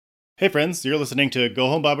Hey friends, you're listening to Go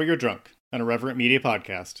Home Bible You're Drunk, an Irreverent Media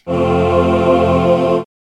podcast.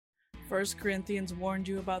 1 Corinthians warned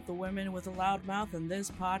you about the women with a loud mouth, and this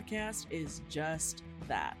podcast is just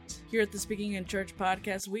that. Here at the Speaking in Church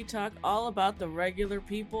podcast, we talk all about the regular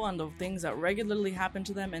people and the things that regularly happen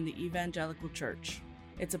to them in the evangelical church.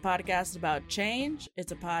 It's a podcast about change,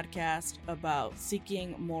 it's a podcast about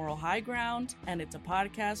seeking moral high ground, and it's a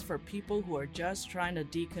podcast for people who are just trying to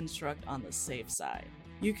deconstruct on the safe side.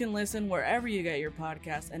 You can listen wherever you get your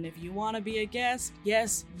podcast, and if you want to be a guest,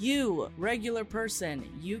 yes, you, regular person,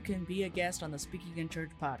 you can be a guest on the Speaking in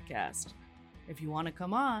Church podcast. If you want to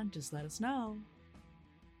come on, just let us know.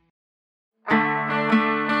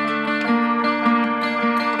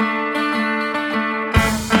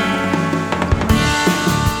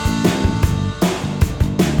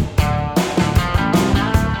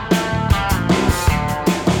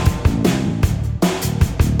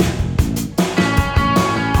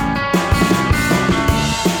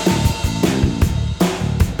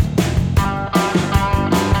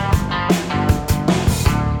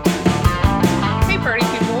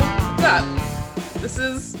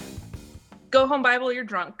 Go Home Bible You're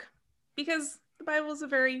Drunk, because the Bible is a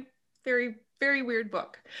very, very, very weird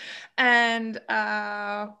book, and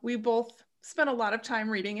we both spent a lot of time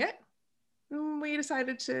reading it, and we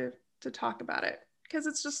decided to talk about it because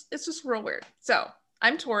it's just real weird. So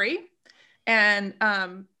I'm Tori, and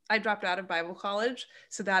I dropped out of Bible college,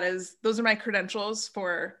 so those are my credentials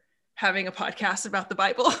for having a podcast about the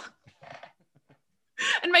Bible.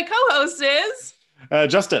 And my co-host is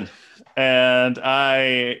Justin, and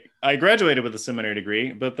I graduated with a seminary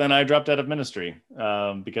degree, but then I dropped out of ministry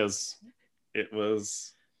because it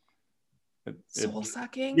was soul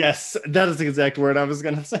sucking. Yes, that is the exact word I was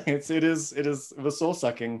going to say. It was soul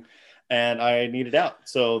sucking, and I needed out.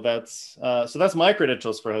 So that's my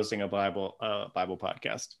credentials for hosting a Bible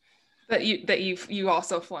podcast. That you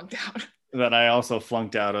also flunked out. That I also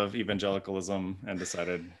flunked out of evangelicalism and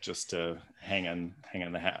decided just to hang in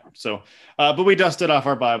the hat. So, but we dusted off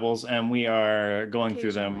our Bibles and we are going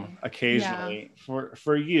through them occasionally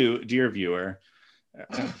for you, dear viewer.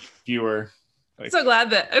 I'm so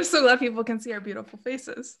glad people can see our beautiful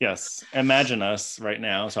faces. Yes. Imagine us right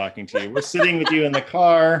now talking to you. We're sitting with you in the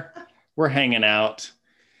car. We're hanging out.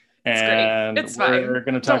 And it's fine. We're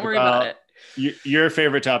going to talk Don't worry about it. Your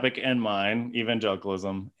favorite topic and mine,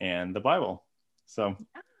 evangelicalism and the Bible. So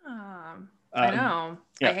I know.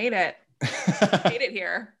 Yeah. I hate it. I hate it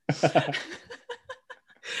here.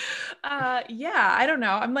 I don't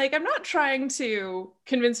know. I'm not trying to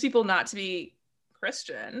convince people not to be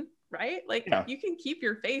Christian, right? You can keep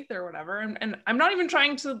your faith or whatever. And I'm not even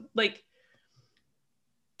trying to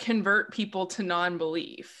convert people to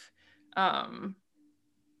non-belief,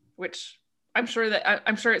 which I'm sure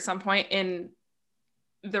at some point in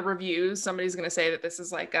the reviews, somebody's going to say that this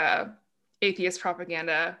is like a atheist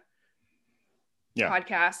propaganda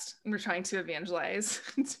podcast, and we're trying to evangelize,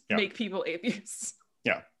 make people atheists.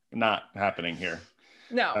 Yeah, not happening here.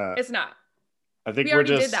 No, it's not. I think we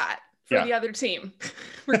already did that for the other team.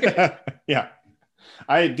 We're good. Yeah,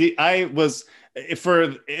 I was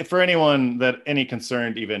for anyone that any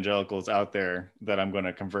concerned evangelicals out there that I'm going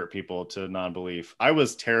to convert people to non-belief. I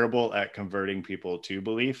was terrible at converting people to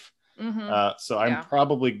belief. Mm-hmm. So I'm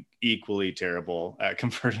probably equally terrible at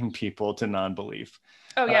converting people to non-belief.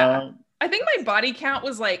 Oh yeah. I think my body count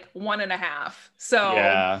was 1.5. So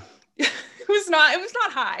yeah, it was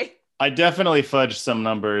not high. I definitely fudged some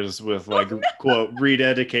numbers with quote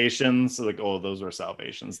rededications. So those were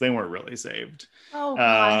salvations. They weren't really saved. Oh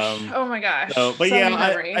gosh. Oh my gosh.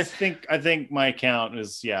 I think my count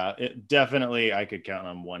is it definitely, I could count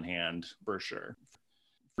on one hand for sure.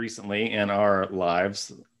 Recently in our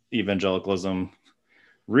lives, evangelicalism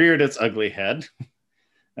reared its ugly head,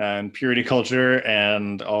 and purity culture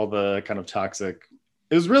and all the kind of toxic.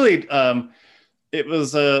 It was really it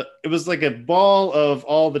was like a ball of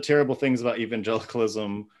all the terrible things about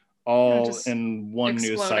evangelicalism all in one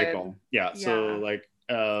exploded. News cycle. Yeah. So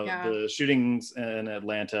the shootings in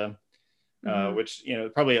Atlanta, which,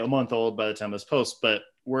 probably a month old by the time this posts, but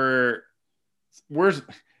we're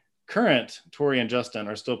current Tori and Justin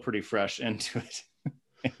are still pretty fresh into it.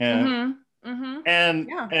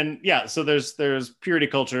 So there's purity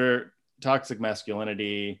culture, toxic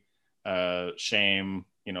masculinity, shame,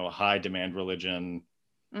 high demand religion,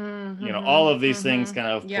 all of these things kind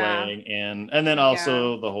of playing in, and then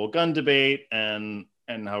also the whole gun debate and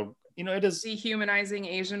how it is dehumanizing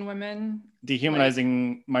Asian women,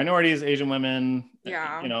 dehumanizing minorities, Asian women,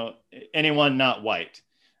 anyone not white.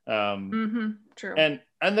 True. And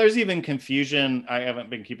there's even confusion. I haven't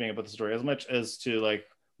been keeping up with the story as much as to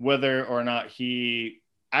whether or not he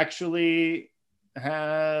actually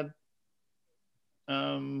had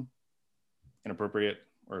inappropriate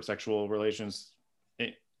or sexual relations,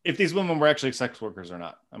 if these women were actually sex workers or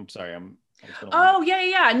not. I'm sorry, Oh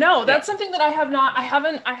yeah. No, that's something that I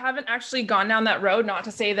haven't actually gone down that road. Not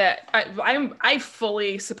to say that I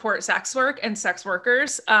fully support sex work and sex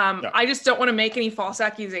workers. I just don't want to make any false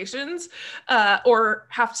accusations, or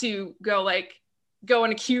have to go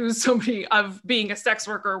and accuse somebody of being a sex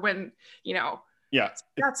worker when,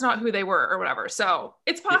 that's not who they were or whatever. So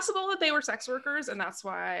it's possible that they were sex workers and that's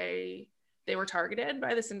why they were targeted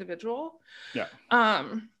by this individual. Yeah.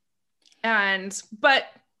 But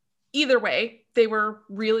either way, they were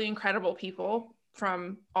really incredible people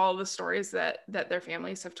from all the stories that their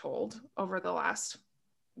families have told over the last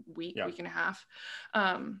week and a half.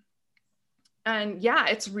 And yeah,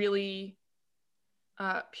 it's really,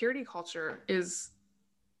 purity culture is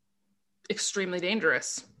extremely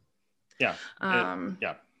dangerous. Yeah. And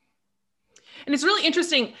it's really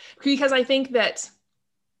interesting because I think that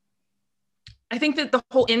the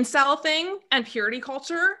whole incel thing and purity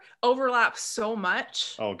culture overlap so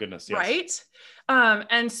much. Oh goodness, yes. Right?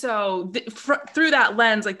 And so through that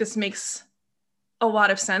lens, like this makes a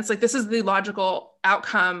lot of sense. Like this is the logical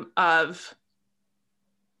outcome of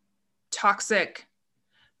toxic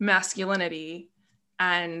masculinity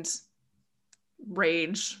and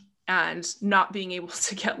rage and not being able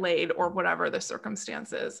to get laid or whatever the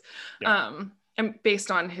circumstances. Yeah. And based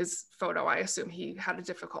on his photo, I assume he had a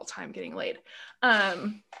difficult time getting laid.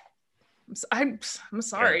 I'm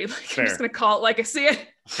sorry. Fair. I'm just gonna call it like I see it.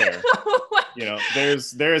 Fair.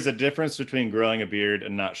 There is a difference between growing a beard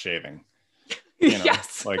and not shaving.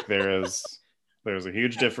 Yes. Like there's a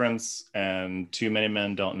huge difference, and too many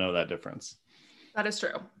men don't know that difference. That is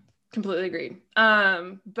true. Completely agreed.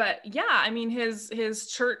 But yeah, I mean, his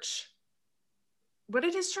church. What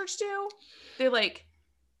did his church do? They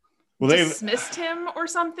they've dismissed him or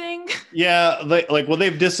something. Yeah,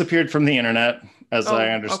 they've disappeared from the internet, as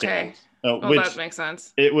I understand. Okay. Which that makes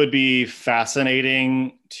sense. It would be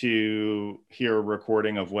fascinating to hear a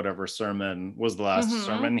recording of whatever sermon was the last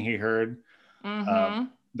sermon he heard.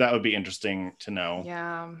 That would be interesting to know.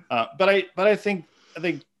 Yeah. But I think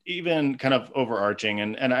even kind of overarching,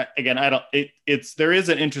 there is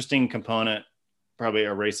an interesting component, probably a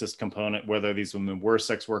racist component, whether these women were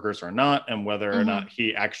sex workers or not, and whether or not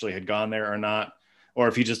he actually had gone there or not, or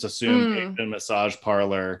if he just assumed a massage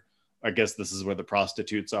parlor, I guess this is where the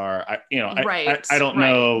prostitutes are. I don't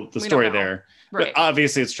know the story there, but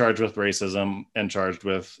obviously it's charged with racism and charged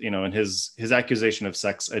with, and his accusation of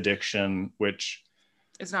sex addiction, which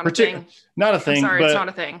is not a thing. Not a thing. It's not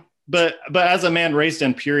a thing. But as a man raised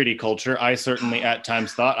in purity culture, I certainly at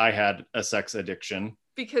times thought I had a sex addiction.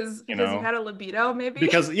 Because you had a libido, maybe.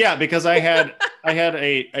 Because I had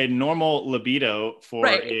a normal libido for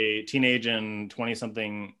a teenage and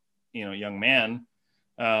 20-something, young man.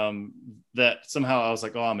 That somehow I was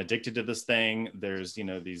like, oh, I'm addicted to this thing. There's,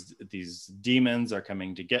 these demons are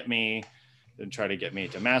coming to get me and try to get me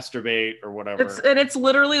to masturbate or whatever. It's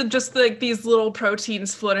literally just these little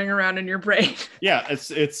proteins floating around in your brain. Yeah,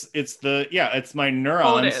 it's my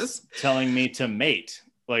neurons telling me to mate.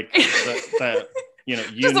 Like that you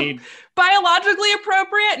need biologically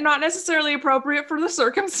appropriate, not necessarily appropriate for the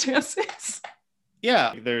circumstances.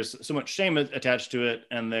 Yeah, there's so much shame attached to it,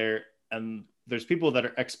 and there's people that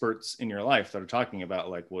are experts in your life that are talking about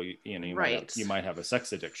you might have a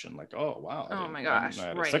sex addiction. Like, oh wow, oh my gosh,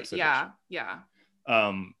 right? Yeah.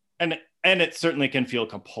 And it certainly can feel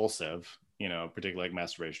compulsive, particularly like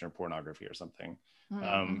masturbation or pornography or something.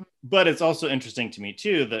 But it's also interesting to me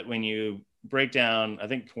too that when you break down, I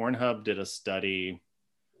think Pornhub did a study.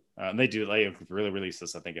 They really release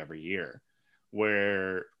this, I think, every year,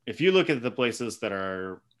 where if you look at the places that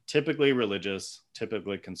are typically religious,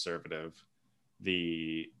 typically conservative,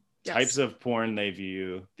 the types of porn they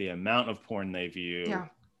view, the amount of porn they view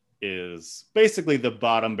is basically the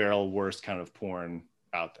bottom barrel worst kind of porn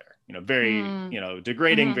out there. Very,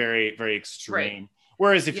 degrading, very, very extreme. Right.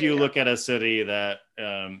 Whereas if you look at a city that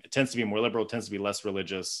tends to be more liberal, tends to be less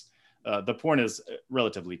religious, the porn is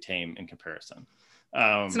relatively tame in comparison.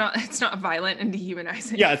 It's not violent and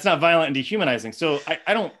dehumanizing. Yeah, it's not violent and dehumanizing. So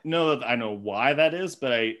I don't know that I know why that is,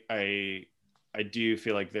 but I do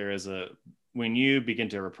feel like there is when you begin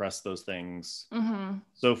to repress those things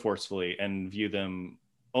so forcefully and view them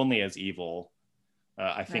only as evil,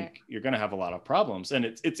 I think you're going to have a lot of problems. And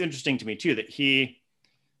it's interesting to me too that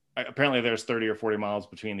apparently there's 30 or 40 miles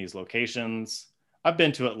between these locations. I've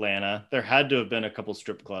been to Atlanta. There had to have been a couple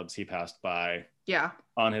strip clubs he passed by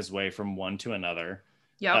on his way from one to another.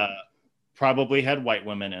 Yeah. Probably had white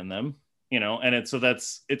women in them. And it's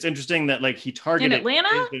interesting that like he targeted in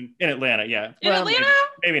Atlanta. In Atlanta, yeah. In Atlanta,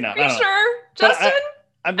 maybe not. Are you sure, Justin?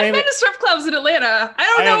 I've been to strip clubs in Atlanta.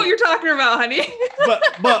 I don't know what you're talking about, honey. but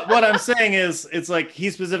what I'm saying is, it's like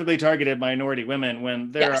he specifically targeted minority women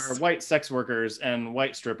when there are white sex workers and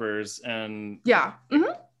white strippers, and there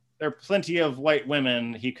are plenty of white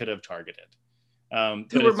women he could have targeted.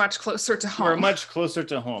 Who were much closer to home.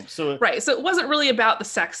 So right. So it wasn't really about the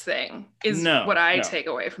sex thing, is what I take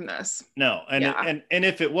away from this. No, and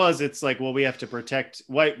if it was, it's like, well, we have to protect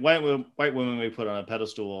white women we put on a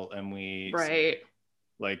pedestal, and we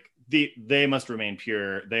like they must remain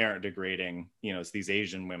pure. They aren't degrading. It's these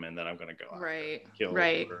Asian women that I'm going to go kill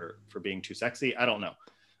for being too sexy. I don't know.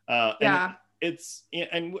 And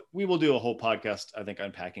we will do a whole podcast, I think,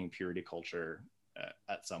 unpacking purity culture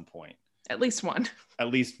at some point. At least one.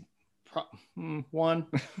 One.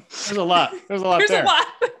 There's a lot. There's a lot.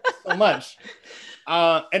 So much.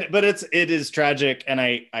 But it is tragic, and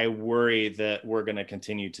I worry that we're going to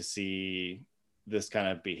continue to see this kind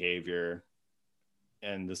of behavior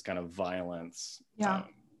and this kind of violence.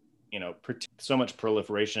 So much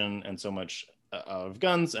proliferation and so much of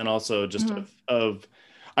guns, and also just of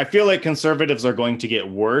I feel like conservatives are going to get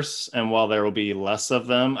worse, and while there will be less of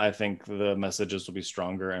them, I think the messages will be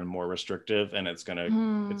stronger and more restrictive, and it's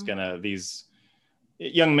gonna these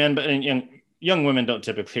young men, but young women don't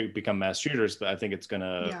typically become mass shooters, but I think it's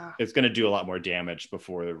gonna do a lot more damage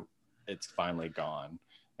before it's finally gone.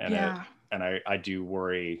 And I do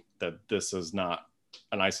worry that this is not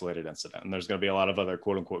an isolated incident, and there's going to be a lot of other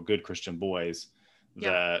quote unquote good Christian boys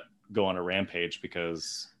that go on a rampage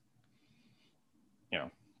because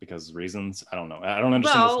reasons. I don't know. I don't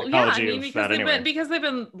understand the psychology of that anyway. Because they've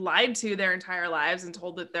been lied to their entire lives and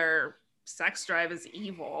told that their sex drive is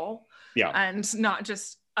evil. Yeah. And not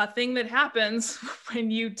just a thing that happens when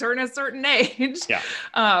you turn a certain age. Yeah.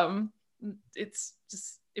 It's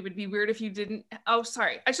just, it would be weird if you didn't. Oh,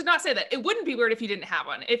 sorry. I should not say that. It wouldn't be weird if you didn't have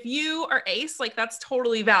one. If you are ace, like that's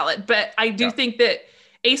totally valid. But I do think that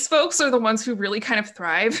ace folks are the ones who really kind of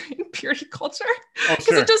thrive in purity culture.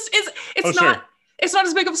 Because it just is, it's not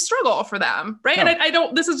as big of a struggle for them, right? No. And I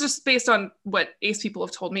don't, this is just based on what ace people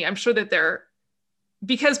have told me. I'm sure that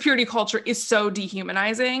because purity culture is so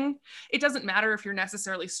dehumanizing, it doesn't matter if you're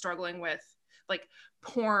necessarily struggling with like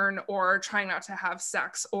porn or trying not to have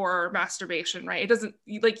sex or masturbation, right? It doesn't,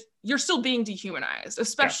 like, you're still being dehumanized,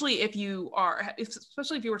 especially if you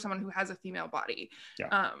were someone who has a female body.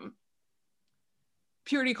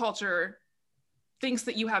 Purity culture thinks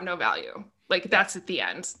that you have no value. Like that's at the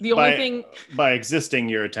end. The only thing by existing,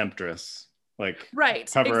 you're a temptress. Like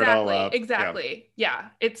cover it all up. Exactly. Yeah.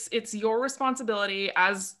 It's your responsibility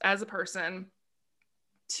as a person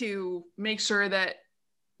to make sure that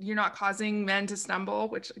you're not causing men to stumble,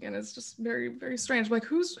 which again is just very, very strange. Like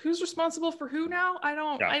who's responsible for who now?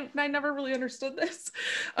 I never really understood this.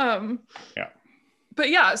 But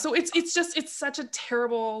yeah, so it's such a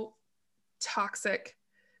terrible, toxic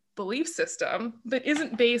belief system that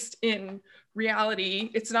isn't based in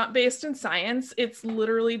reality. It's not based in science. It's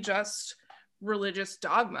literally just religious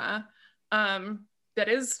dogma that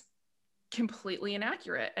is completely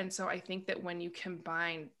inaccurate. And so I think that when you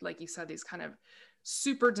combine, like you said, these kind of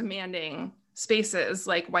super demanding spaces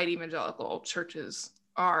like white evangelical churches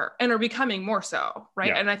are becoming more so, right?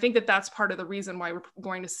 Yeah. And I think that that's part of the reason why we're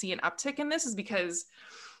going to see an uptick in this, is because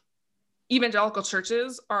evangelical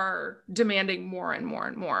churches are demanding more and more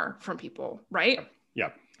and more from people, right?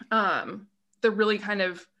 Yeah. They're really kind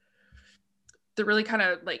of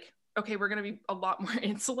like, okay, we're going to be a lot more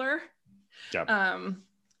insular. Yeah.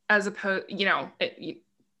 As opposed, it's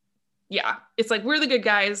like, we're the good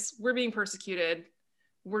guys, we're being persecuted,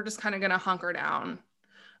 we're just kind of going to hunker down.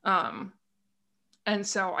 And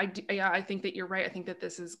so I think that you're right. I think that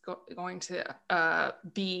this is going to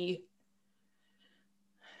be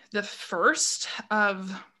the first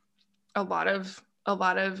of a lot of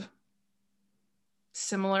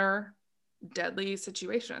similar deadly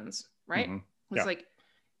situations, right? Mm-hmm. It's like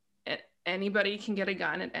anybody can get a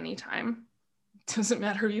gun at any time. Doesn't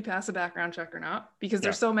matter if you pass a background check or not, because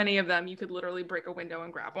there's so many of them, you could literally break a window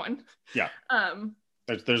and grab one. Yeah.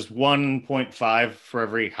 There's 1.5 for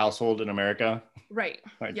every household in America. Right.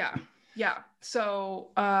 Yeah. So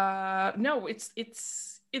no,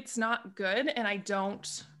 it's not good. And I'm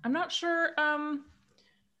not sure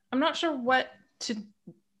what to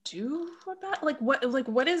do about,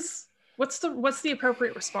 what's the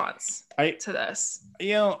appropriate response to this?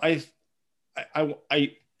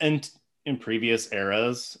 And in previous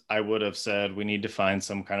eras, I would have said we need to find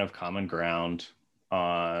some kind of common ground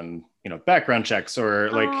on, background checks, or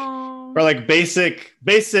or like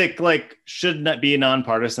basic like should not be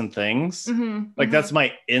nonpartisan things. Like that's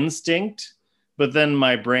my instinct, but then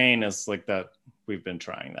my brain is like that we've been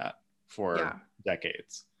trying that for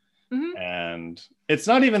decades. And it's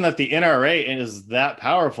not even that the NRA is that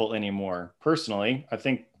powerful anymore. Personally, I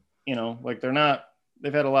think, like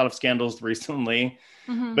they've had a lot of scandals recently,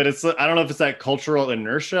 but I don't know if it's that cultural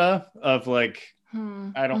inertia of like,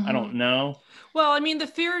 I don't know. Well, I mean, the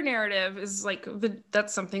fear narrative is like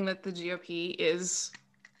that's something that the GOP is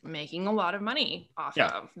making a lot of money off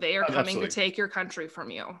of. They are coming to take your country from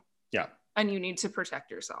you. Yeah. And you need to protect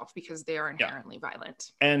yourself because they are inherently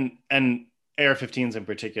violent. And AR-15s in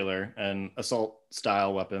particular, and assault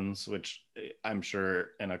style weapons, which I'm sure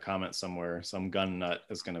in a comment somewhere, some gun nut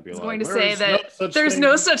is going to be going to say that there's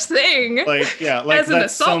no such thing. Like as an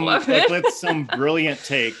assault weapon. Like that's some brilliant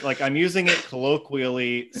take. Like I'm using it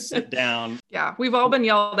colloquially. Sit down. Yeah, we've all been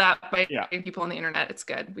yelled at by people on the internet. It's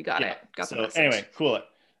good. We got it. Got the message. Anyway, cool it.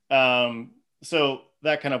 So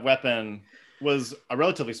that kind of weapon was a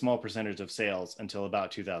relatively small percentage of sales until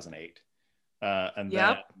about 2008. And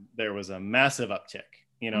then there was a massive uptick,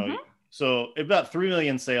 so about 3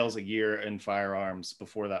 million sales a year in firearms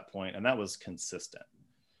before that point. And that was consistent.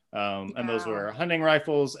 And those were hunting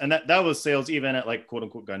rifles. And that was sales even at like quote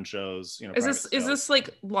unquote gun shows, Is this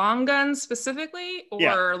like long guns specifically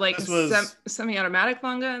or like semi-automatic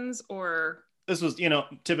long guns or? This was,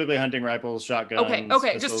 typically hunting rifles, shotguns.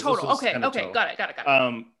 Okay. Just total. Okay. Total. Got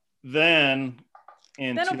it. Then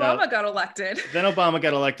Obama got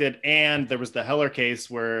elected. And there was the Heller case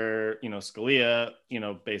where, Scalia,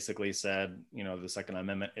 basically said, the Second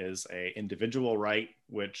Amendment is a individual right,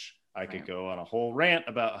 which I could go on a whole rant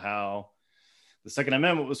about how the Second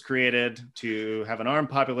Amendment was created to have an armed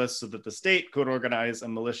populace so that the state could organize a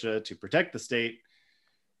militia to protect the state.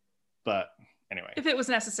 But anyway. If it was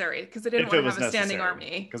necessary, because they didn't want to have a standing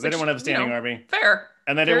army. Because they didn't want to have a standing army. Fair.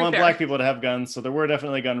 And they didn't want black people to have guns, so there were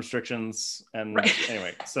definitely gun restrictions. And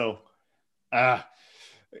anyway, so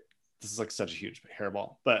this is like such a huge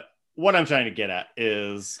hairball. But what I'm trying to get at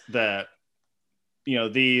is that,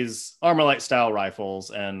 these Armalite style rifles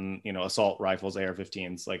and, assault rifles,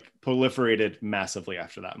 AR-15s, like proliferated massively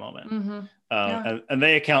after that moment. And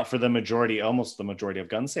they account for almost the majority of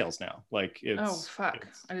gun sales now. Like it's, I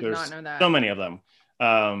did not know that. So many of them.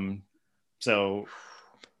 So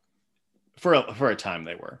for a time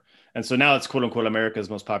they were. And so now it's quote unquote America's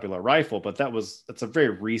most popular rifle, but it's a very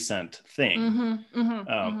recent thing.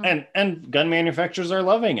 And gun manufacturers are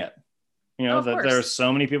loving it. That there are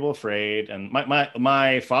so many people afraid. And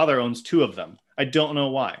my father owns 2 of them. I don't know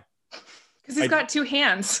why. Because he's got 2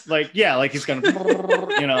 hands. Like he's gonna,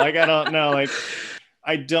 like I don't know, like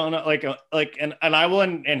I don't know, like and I will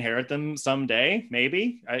inherit them someday,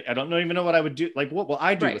 maybe. I don't even know what I would do. Like what will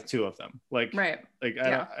I do with 2 of them? Like I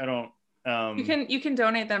don't. You can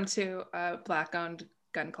donate them to a Black-owned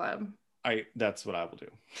gun club. That's what I will do.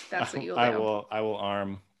 That's what you'll do. I will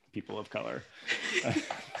arm people of color.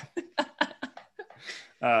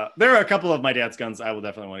 There are a couple of my dad's guns I will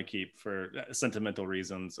definitely want to keep for sentimental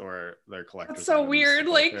reasons or their collector's That's so items. weird.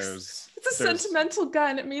 Like it's a sentimental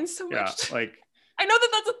gun. It means so much. Yeah, like I know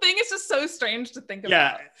that's a thing. It's just so strange to think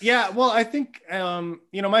about. Yeah. Well, I think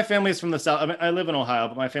my family's from the South. I mean, I live in Ohio,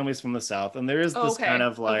 but my family's from the South, and there is this kind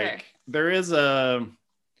of like there is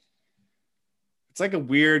it's like a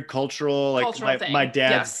weird cultural thing. my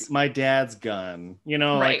dad's gun,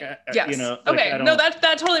 right.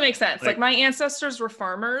 That totally makes sense. Like my ancestors were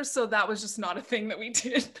farmers, so that was just not a thing that we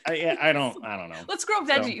did. I don't know. Let's grow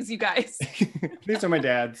veggies, you guys. These are my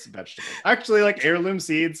dad's vegetables. Actually, like heirloom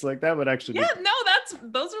seeds, like that would actually be...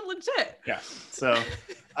 those are legit. Yeah. So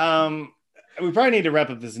we probably need to wrap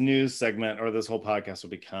up this news segment, or this whole podcast will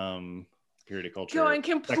become purity culture going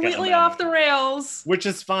completely off the rails, which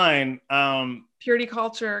is fine. Purity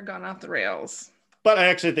culture gone off the rails. But I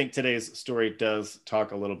actually think today's story does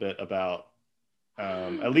talk a little bit about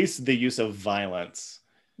at least the use of violence.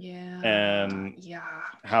 And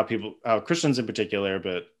how Christians in particular,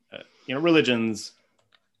 but religions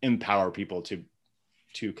empower people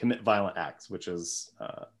to commit violent acts, which is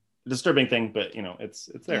a disturbing thing, but it's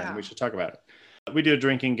there and we should talk about it. We do a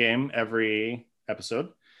drinking game every episode.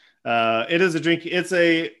 It's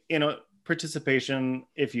a participation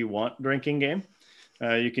if you want drinking game.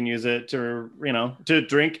 You can use it to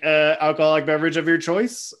drink alcoholic beverage of your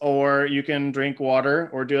choice, or you can drink water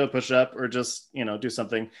or do a push-up or just do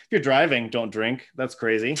something. If you're driving, don't drink. That's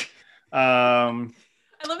crazy.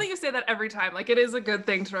 I love that you say that every time. Like, it is a good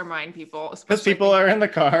thing to remind people, because people are in the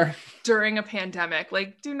car during a pandemic.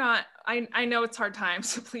 Like, do not. I know it's hard times,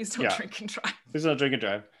 so please don't drink and drive. Please don't drink and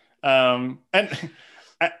drive.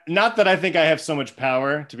 Not that I think I have so much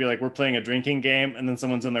power to be like, we're playing a drinking game and then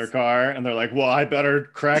someone's in their car and they're like, well, I better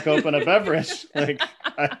crack open a beverage.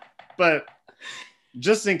 But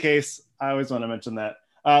just in case, I always want to mention that.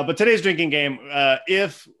 But today's drinking game,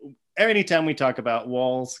 if anytime we talk about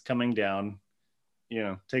walls coming down,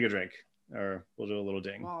 take a drink, or we'll do a little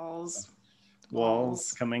ding.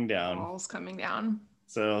 Walls coming down. Walls coming down.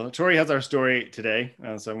 So Tori has our story today.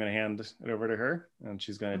 So I'm going to hand it over to her, and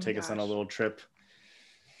she's going to take us on a little trip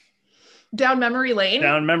down memory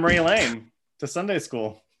lane to Sunday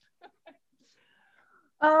school.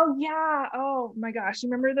 Oh yeah. Oh my gosh. You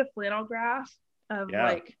remember the flannel graph of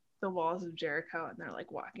like the walls of Jericho, and they're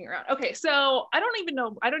like walking around. Okay. So I don't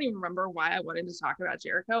even remember why I wanted to talk about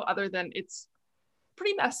Jericho other than it's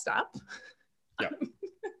pretty messed up. Yeah.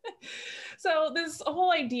 So this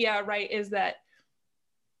whole idea, right, is that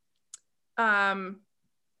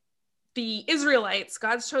the Israelites,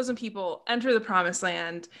 God's chosen people, enter the promised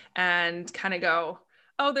land and kind of go,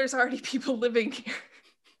 oh, there's already people living here.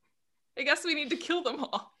 I guess we need to kill them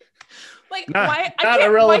all. Like, not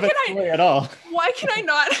a relevant story at all. Why can I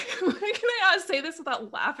not say this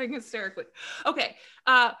without laughing hysterically? Okay.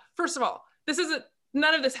 First of all,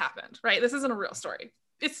 none of this happened, right? This isn't a real story.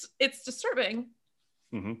 It's disturbing.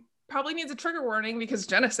 Mm-hmm. Probably needs a trigger warning because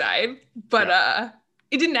genocide, but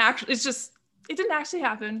it didn't actually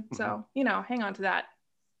happen. Mm-hmm. So, hang on to that.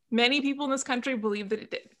 Many people in this country believe that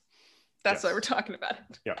it did. That's why we're talking about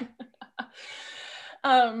it. Yeah.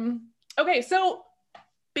 Okay, so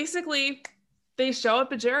basically they show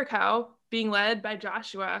up at Jericho being led by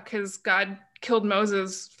Joshua because God killed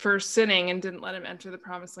Moses for sinning and didn't let him enter the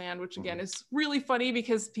promised land, which again is really funny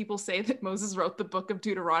because people say that Moses wrote the book of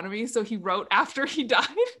Deuteronomy, so he wrote after he died.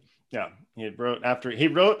 Yeah, he wrote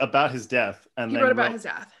about his death, and then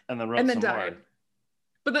died.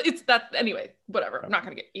 But it's that anyway. Whatever. Yeah. I'm not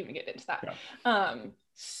going to even get into that. Yeah.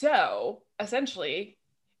 So essentially,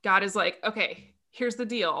 God is like, okay, here's the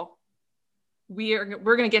deal. We're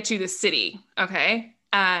going to get you this city, okay?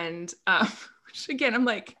 And which again, I'm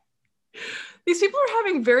like, these people are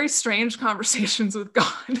having very strange conversations with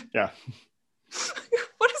God. Yeah.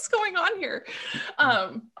 What is going on here?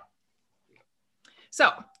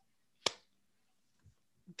 So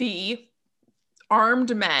the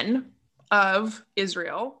armed men of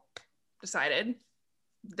Israel decided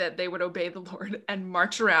that they would obey the Lord and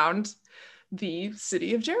march around the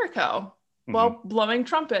city of Jericho while blowing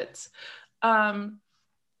trumpets.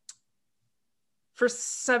 For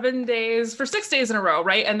 6 days in a row,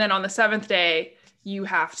 right? And then on the seventh day, you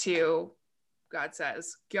have to, God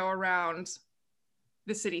says, go around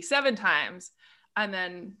the city 7 times and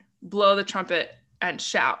then blow the trumpet and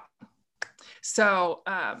shout. So,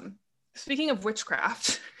 speaking of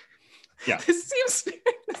witchcraft, this is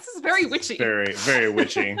very witchy. Very, very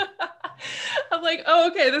witchy. I'm like, oh,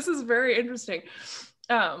 okay, this is very interesting.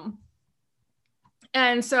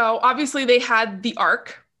 And so obviously they had the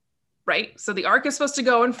ark, right? So the ark is supposed to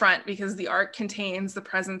go in front because the ark contains the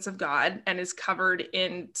presence of God and is covered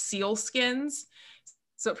in seal skins.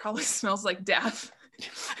 So it probably smells like death.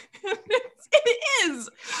 It is.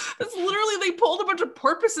 It's literally, they pulled a bunch of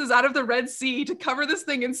porpoises out of the Red Sea to cover this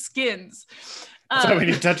thing in skins. So when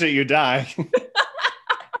you touch it, you die.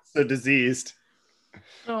 So diseased.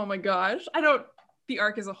 Oh my gosh. The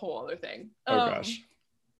ark is a whole other thing. Oh gosh.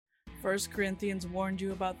 1 Corinthians warned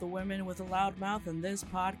you about the women with a loud mouth, and this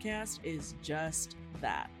podcast is just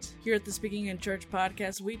that. Here at the Speaking in Church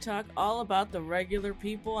podcast, we talk all about the regular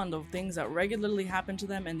people and the things that regularly happen to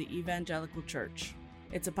them in the evangelical church.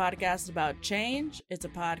 It's a podcast about change, it's a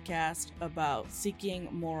podcast about seeking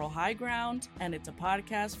moral high ground, and it's a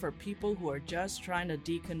podcast for people who are just trying to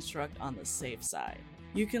deconstruct on the safe side.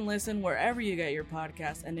 You can listen wherever you get your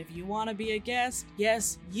podcast, and if you want to be a guest,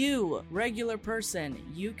 yes, you, regular person,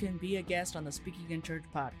 you can be a guest on the Speaking in Church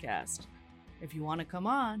podcast. If you want to come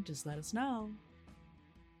on, just let us know.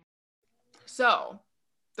 So,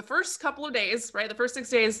 the first couple of days, right, the first 6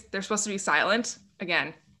 days, they're supposed to be silent.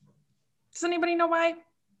 Again, does anybody know why?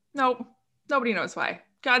 Nope, nobody knows why.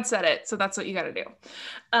 God said it, so that's what you got to do.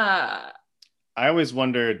 I always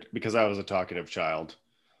wondered, because I was a talkative child,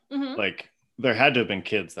 like, there had to have been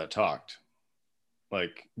kids that talked.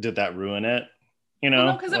 Like, did that ruin it? Well,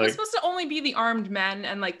 no, because it was supposed to only be the armed men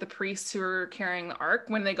and like the priests who were carrying the ark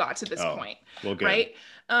when they got to this point. Well, good. Right?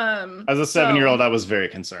 As a 7-year-old, I was very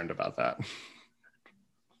concerned about that.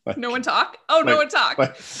 No one talk? Oh, no one talk.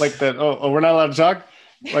 Like that. Oh, we're not allowed to talk?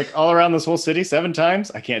 Like all around this whole city 7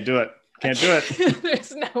 times? I can't do it. Can't do it.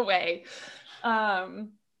 There's no way.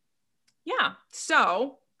 Yeah.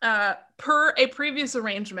 So, per a previous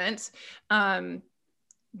arrangement,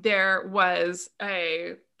 there was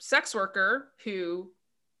a sex worker who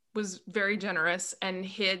was very generous and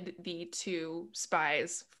hid the 2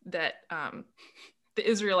 spies that the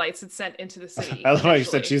Israelites had sent into the city. I love how you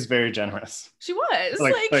said she's very generous. She was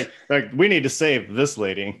like we need to save this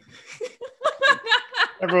lady.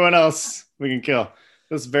 Everyone else we can kill.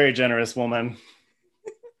 This very generous woman.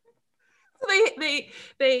 So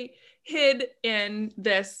they hid in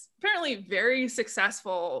this apparently very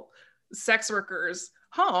successful sex worker's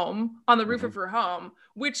home on the roof of her home,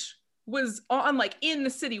 which was on like in the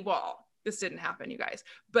city wall. This didn't happen, you guys,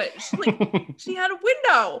 but she had a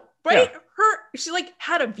window, right? Yeah. She like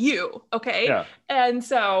had a view. Okay. Yeah. And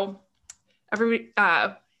so everybody,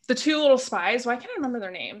 the 2 little spies, well, I can't remember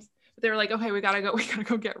their names, but they were like, okay, we gotta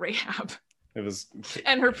go get Rahab. It was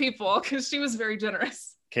and her people, because she was very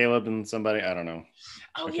generous. Caleb and somebody, I don't know.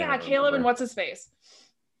 Oh yeah, Caleb and what's his face.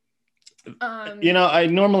 I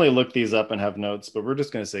normally look these up and have notes, but we're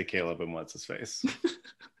just gonna say Caleb and what's his face.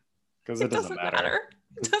 Because it doesn't matter.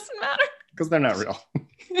 It doesn't matter. Because they're not real.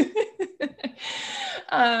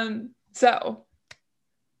 So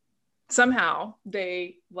somehow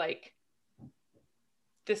they like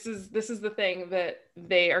this is the thing that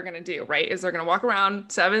they are gonna do, right? Is they're gonna walk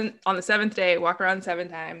around on the 7th day, walk around 7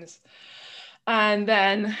 times, and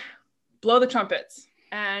then blow the trumpets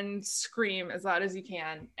and scream as loud as you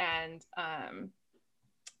can. And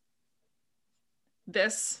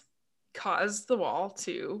this caused the wall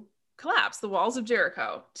to collapse, the walls of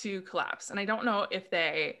Jericho to collapse. And I don't know if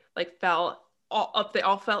they like they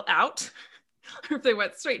all fell out or if they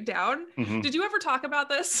went straight down. Mm-hmm. Did you ever talk about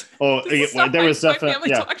this? Oh, there was stuff that,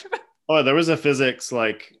 yeah. Oh, there was a physics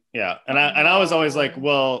and I was always like,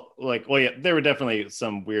 there were definitely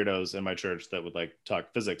some weirdos in my church that would like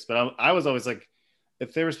talk physics, but I was always like,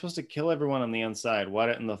 if they were supposed to kill everyone on the inside, why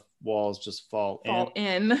didn't the walls just fall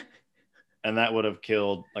in? And that would have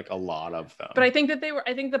killed like a lot of them. But I think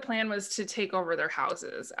the plan was to take over their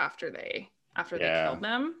houses after they killed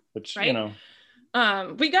them. Which, right?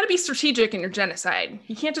 We got to be strategic in your genocide.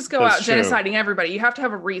 You can't just go out genociding everybody. You have to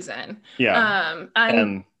have a reason. Yeah.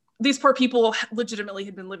 And these poor people legitimately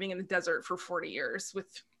had been living in the desert for 40 years with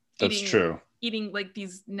eating like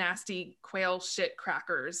these nasty quail shit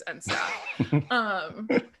crackers and stuff.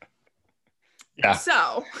 Yeah.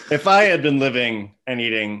 So if I had been living and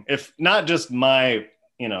eating, if not just my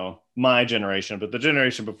generation, but the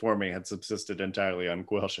generation before me had subsisted entirely on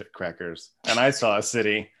quail shit crackers, and I saw a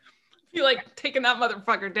city, you like taking that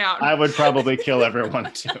motherfucker down, I would probably kill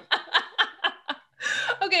everyone too.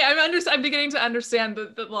 Okay, I'm beginning to understand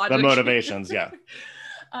the logic. The motivations, yeah.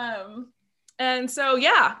 And so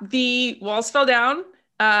the walls fell down.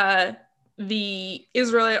 The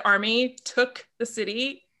Israelite army took the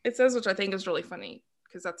city. It says, which I think is really funny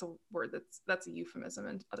because that's a word that's a euphemism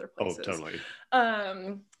in other places. Oh,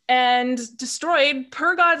 totally. And destroyed,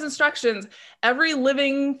 per God's instructions, every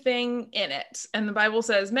living thing in it. And the Bible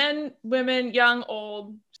says men, women, young,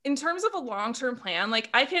 old. In terms of a long-term plan, like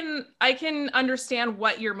I can understand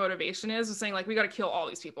what your motivation is of saying like we got to kill all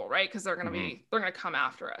these people, right? Because they're gonna come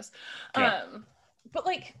after us. Yeah. But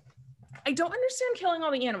like I don't understand killing all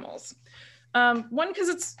the animals. One,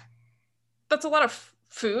 because that's a lot of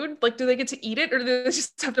food. Like, do they get to eat it or do they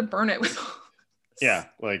just have to burn it with Yeah,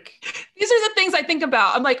 like these are the things I think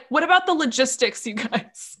about. I'm like, what about the logistics, you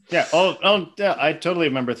guys? Yeah. Oh yeah, I totally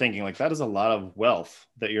remember thinking like that is a lot of wealth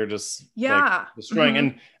that you're just like, destroying.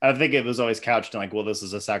 Mm-hmm. And I think it was always couched in like, well, this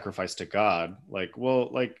is a sacrifice to God. Like,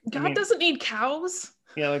 well, like God doesn't need cows.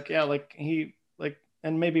 Yeah, he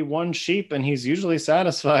and maybe one sheep and he's usually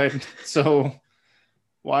satisfied. So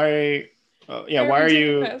why are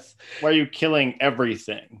you killing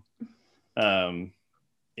everything? I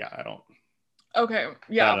don't. Okay.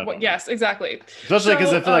 Yeah. Yes, exactly. Especially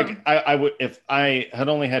because I feel like I would, if I had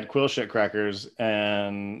only had quill shit crackers,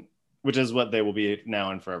 and which is what they will be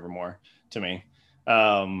now and forevermore to me.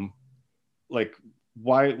 Like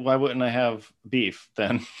why wouldn't I have beef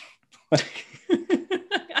then?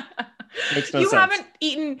 Makes no sense. Haven't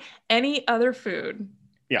eaten any other food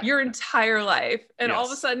your entire life, and all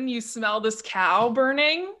of a sudden you smell this cow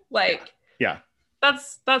burning. Like,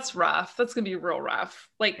 that's rough. That's gonna be real rough.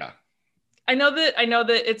 Like, I know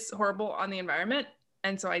that it's horrible on the environment,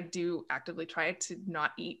 and so I do actively try to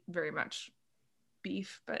not eat very much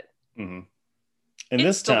beef, but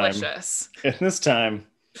it's delicious. In this time,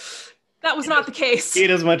 that was not the case. Eat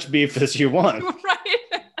as much beef as you want. Right.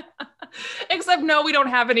 Except no, we don't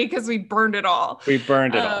have any because we burned it all. We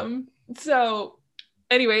burned it all. So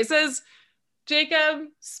anyway, it says Jacob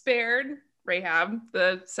spared Rahab,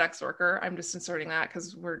 the sex worker. I'm just inserting that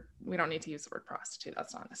because we don't need to use the word prostitute.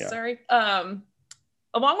 That's not necessary. Yeah.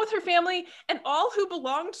 Along with her family and all who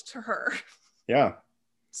belonged to her. Yeah.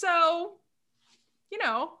 So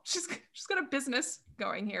she's got a business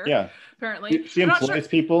going here. Yeah. Apparently. She employs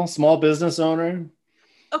people, small business owner.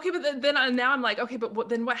 Okay, but then now I'm like, okay, but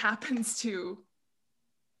then what happens to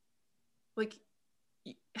like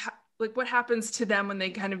what happens to them when they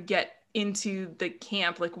kind of get into the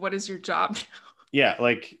camp? Like, what is your job now? Yeah,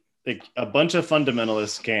 like a bunch of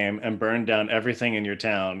fundamentalists came and burned down everything in your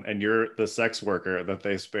town, and you're the sex worker that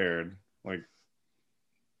they spared. Like,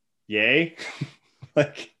 yay?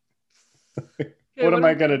 Like, what am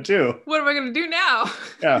I gonna do? What am I gonna do now?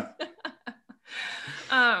 Yeah.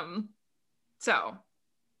 So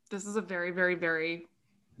this is a very, very, very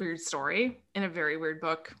weird story in a very weird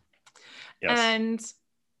book. Yes. And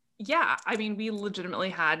yeah, I mean, we legitimately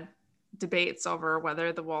had debates over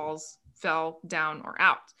whether the walls fell down or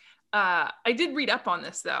out. I did read up on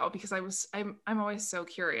this though, because I'm always so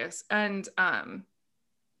curious. And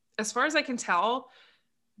as far as I can tell,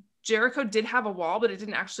 Jericho did have a wall, but it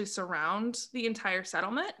didn't actually surround the entire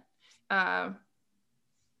settlement.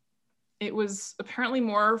 It was apparently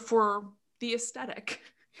more for the aesthetic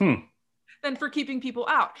than for keeping people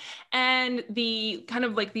out. And the kind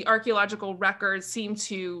of like the archaeological records seem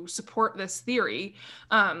to support this theory,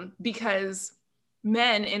 because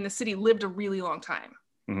men in the city lived a really long time,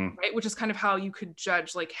 right? Which is kind of how you could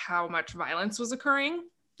judge like how much violence was occurring.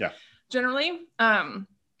 Yeah. Generally. And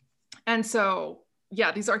so,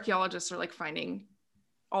 yeah, these archaeologists are like finding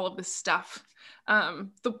all of this stuff.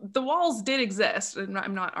 The walls did exist.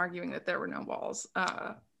 I'm not arguing that there were no walls.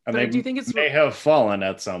 But I do think it's may have fallen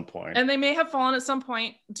at some point. And they may have fallen at some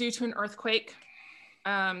point due to an earthquake.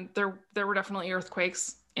 There were definitely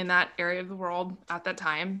earthquakes in that area of the world at that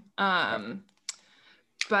time.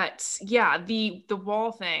 But yeah, the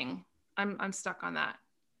wall thing, I'm stuck on that.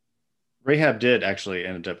 Rahab did actually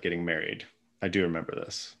end up getting married. I do remember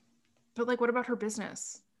this. But like, what about her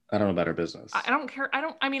business? I don't know about her business. I don't care.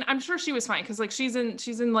 I mean, I'm sure she was fine because like she's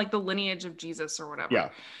in like the lineage of Jesus or whatever. Yeah.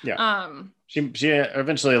 Yeah. She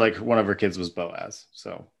eventually, like, one of her kids was Boaz.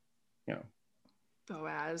 So,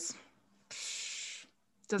 Boaz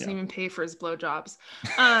doesn't even pay for his blowjobs.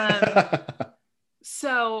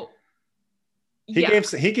 So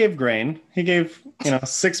he gave grain. He gave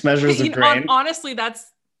 6 measures of grain. Honestly,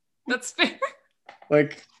 that's fair.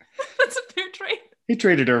 Like, that's a fair trade. He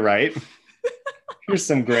treated her right. Here's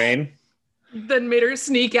some grain. Then made her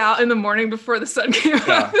sneak out in the morning before the sun came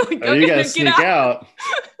out. Like, you gotta sneak out.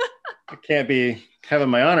 I can't be having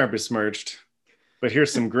my honor besmirched. But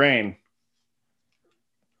here's some grain.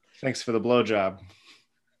 Thanks for the blowjob.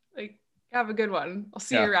 Like, have a good one. I'll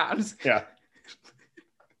see you around. Yeah.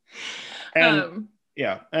 And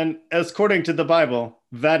and as according to the Bible,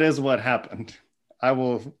 that is what happened. I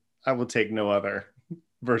will take no other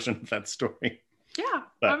version of that story. Yeah,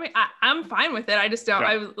 but, I mean, I'm fine with it. I just don't.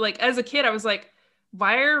 I was like, as a kid, I was like,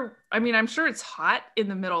 I'm sure it's hot in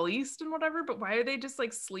the Middle East and whatever, but why are they just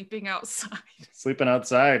like sleeping outside? Sleeping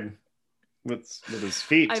outside with his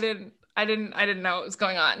feet. I didn't know what was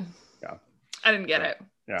going on. Yeah, I didn't get it.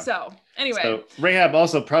 Yeah. So anyway, Rahab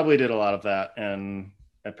also probably did a lot of that and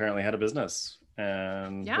apparently had a business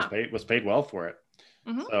and was paid well for it.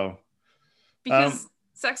 Mm-hmm. So because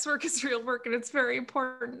sex work is real work and it's very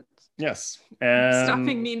important. Yes. And stop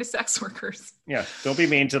being mean to sex workers. Yeah. Don't be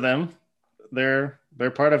mean to them. They're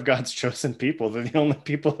part of God's chosen people. They're the only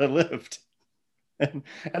people that lived. And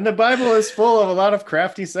the Bible is full of a lot of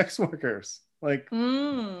crafty sex workers. Like,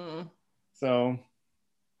 so,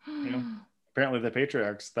 apparently the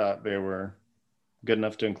patriarchs thought they were good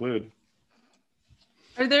enough to include.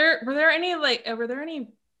 Were there any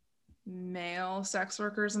male sex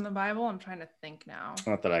workers in the Bible? I'm trying to think now.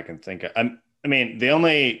 Not that I can think of. I mean, the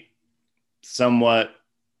only somewhat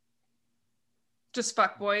just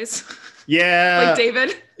fuck boys. Yeah. Like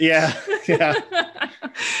David. Yeah.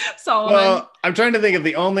 Solomon. Well, I'm trying to think of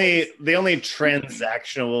the only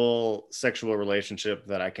transactional sexual relationship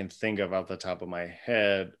that I can think of off the top of my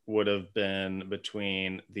head would have been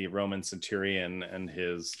between the Roman centurion and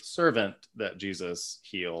his servant that Jesus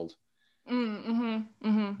healed. I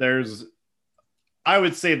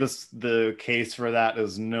would say the case for that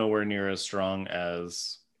is nowhere near as strong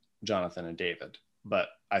as Jonathan and David, but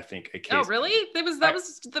I think a case. Oh, really? That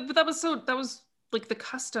was like the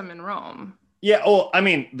custom in Rome. Yeah. Oh, I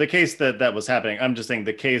mean, the case that was happening. I'm just saying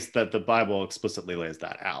the case that the Bible explicitly lays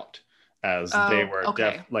that out as they were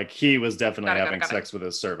like he was definitely having sex with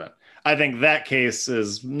his servant. I think that case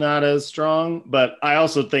is not as strong, but I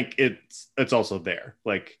also think it's also there.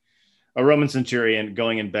 Like a Roman centurion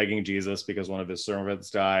going and begging Jesus because one of his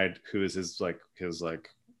servants died, who is his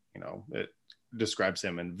it describes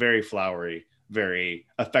him in very flowery, very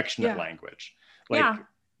affectionate language. Like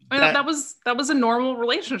I mean, that was a normal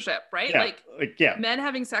relationship, right? Yeah, yeah. Men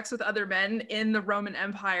having sex with other men in the Roman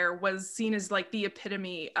Empire was seen as like the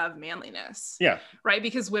epitome of manliness. Yeah. Right?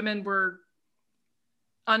 Because women were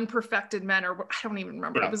unperfected men, or I don't even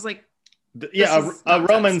remember. Yeah. It was like, a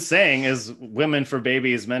Roman saying is women for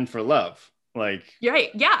babies, men for love. Like,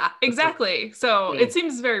 yeah, exactly. So it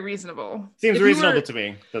seems very reasonable. Seems reasonable to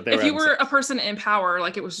me that they if you were a person in power,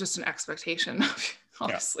 like it was just an expectation,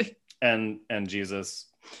 honestly. Yeah. And Jesus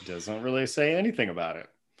doesn't really say anything about it.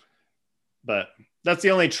 But that's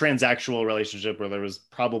the only transactional relationship where there was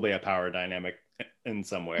probably a power dynamic in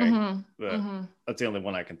some way. That's the only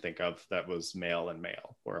one I can think of that was male and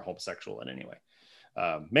male, or homosexual in any way.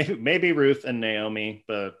 Maybe Ruth and Naomi,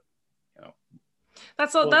 but you know.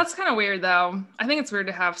 That's kind of weird, though. I think it's weird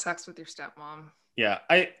to have sex with your stepmom. Yeah,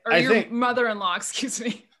 your think, mother-in-law, excuse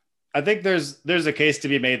me. I think there's a case to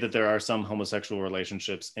be made that there are some homosexual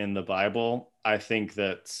relationships in the Bible. I think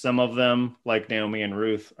that some of them, like Naomi and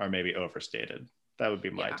Ruth, are maybe overstated. That would be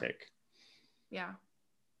my take. Yeah.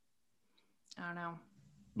 I don't know.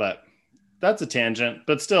 But that's a tangent.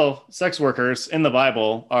 But still, sex workers in the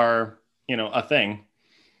Bible are, a thing.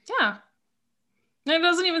 Yeah. And it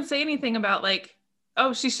doesn't even say anything about like,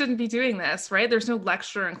 oh, she shouldn't be doing this, right? There's no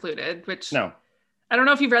lecture included, which... No. I don't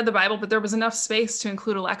know if you've read the Bible, but there was enough space to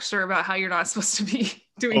include a lecture about how you're not supposed to be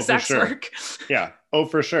doing sex work. Yeah. Oh,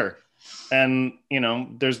 for sure. And,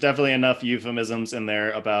 there's definitely enough euphemisms in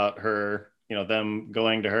there about her, them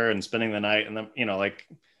going to her and spending the night and them,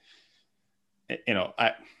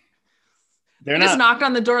 they just knocked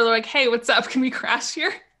on the door. They're like, hey, what's up? Can we crash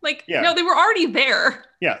here? Like, no, they were already there.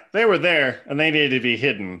 Yeah. They were there and they needed to be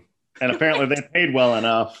hidden. And apparently they paid well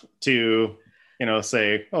enough to,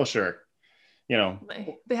 say, oh, sure.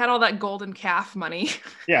 They had all that golden calf money.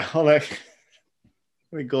 Yeah, all that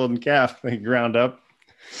the golden calf they ground up.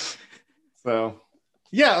 So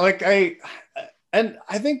yeah, like I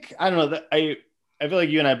think, I don't know, that I feel like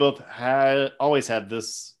you and I both always had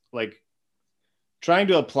this, like, trying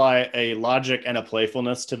to apply a logic and a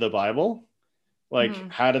playfulness to the Bible.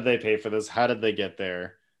 Like, how did they pay for this? How did they get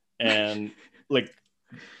there? And like,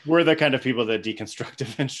 we're the kind of people that deconstruct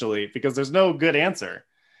eventually, because there's no good answer.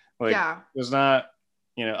 Like, there's not,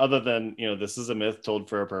 other than, this is a myth told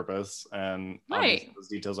for a purpose, and those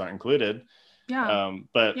details aren't included. Yeah.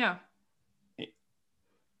 But I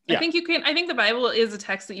think the Bible is a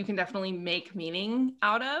text that you can definitely make meaning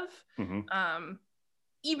out of.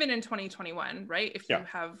 Even in 2021, right? If you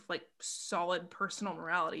have like solid personal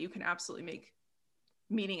morality, you can absolutely make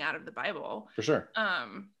meaning out of the Bible. For sure.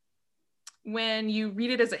 When you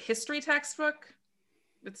read it as a history textbook,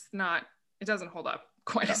 it doesn't hold up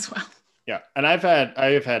quite as well. Yeah. And I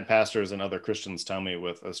have had pastors and other Christians tell me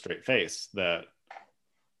with a straight face that,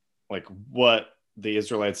 like, what the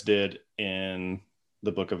Israelites did in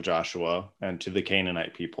the book of Joshua and to the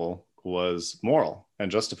Canaanite people was moral and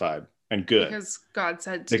justified and good. Because God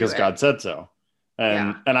said God said so.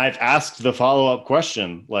 And I've asked the follow-up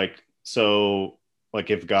question, like, so, like,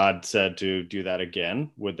 if God said to do that again,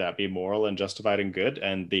 would that be moral and justified and good?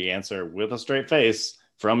 And the answer, with a straight face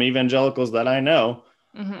from evangelicals that I know,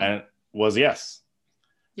 and was yes.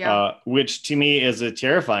 Yeah. Which to me is a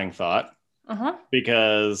terrifying thought,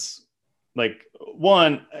 because, like,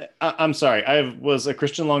 one, I'm sorry, I was a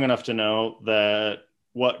Christian long enough to know that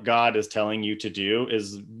what God is telling you to do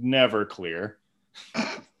is never clear.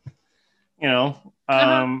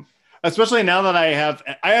 Especially now that I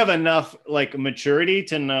have enough, like, maturity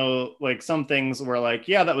to know, like, some things were like,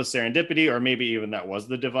 yeah, that was serendipity, or maybe even that was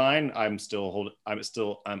the divine. I'm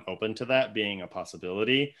open to that being a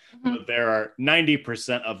possibility. But there are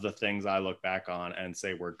 90% of the things I look back on and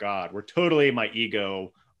say were God were totally my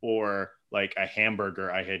ego, or like a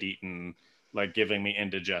hamburger I had eaten, like, giving me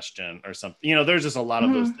indigestion or something. There's just a lot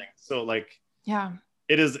of those things. So, like,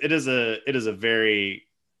 it is a very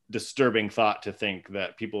disturbing thought to think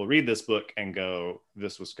that people read this book and go,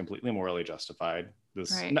 this was completely morally justified.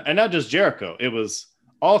 And not just Jericho, it was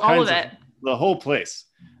all kinds of the whole place.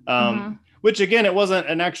 Which, again, it wasn't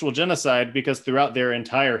an actual genocide, because throughout their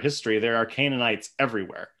entire history there are Canaanites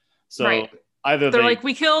everywhere. So either they're like,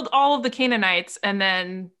 we killed all of the Canaanites,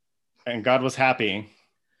 and God was happy.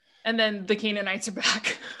 And then the Canaanites are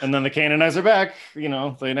back. And then the Canaanites are back. They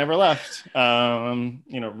never left.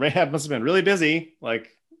 Rahab must have been really busy, like,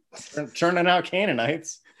 churning out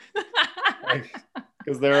Canaanites,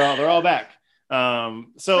 because they're all back.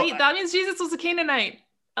 So wait, that means Jesus was a Canaanite.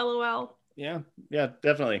 LOL. Yeah,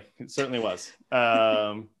 definitely. It certainly was.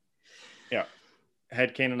 Had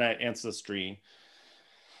Canaanite ancestry.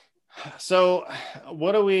 So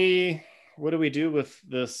what do we do with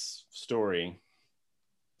this story?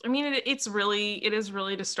 I mean, it is really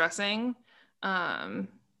distressing how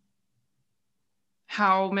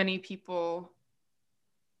many people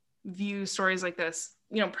view stories like this,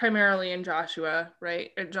 primarily in Joshua, right?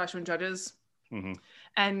 Joshua and Judges,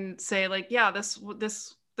 and say like, yeah, this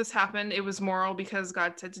happened. It was moral because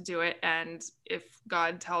God said to do it. And if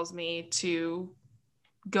God tells me to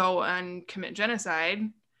go and commit genocide,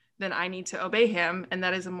 then I need to obey him. And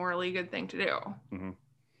that is a morally good thing to do.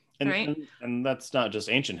 Right. And that's not just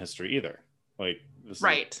ancient history either. Like this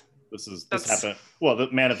happened. Well,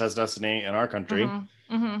 the manifest destiny in our country,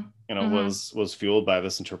 was fueled by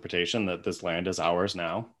this interpretation that this land is ours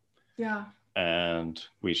now. Yeah. And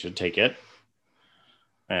we should take it.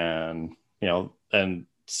 And, and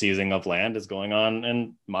seizing of land is going on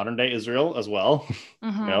in modern day Israel as well.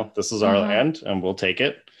 This is our land and we'll take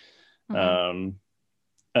it.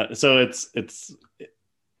 So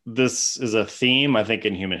this is a theme, I think,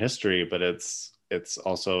 in human history, but it's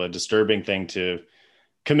also a disturbing thing to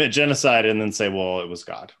commit genocide and then say, well, it was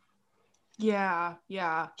God. Yeah.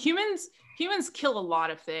 Humans kill a lot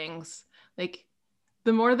of things. Like,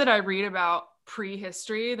 the more that I read about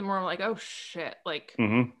prehistory, the more I'm like, oh shit, like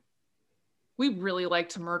we really like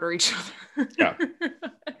to murder each other. Yeah.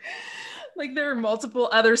 Like, there are multiple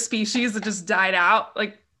other species that just died out.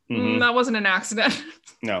 Like, that wasn't an accident.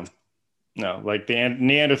 No, like the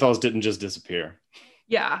Neanderthals didn't just disappear.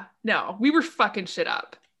 Yeah, no, we were fucking shit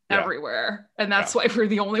up everywhere. And that's why we're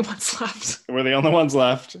the only ones left. We're the only ones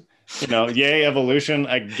left. Yay, evolution,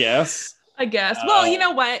 I guess. Well, you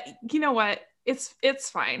know what? It's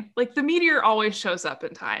fine. Like, the meteor always shows up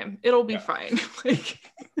in time. It'll be fine. Like,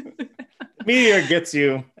 meteor gets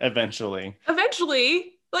you eventually.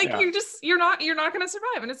 Like, you're not going to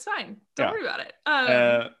survive, and it's fine. Don't worry about it.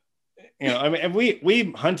 And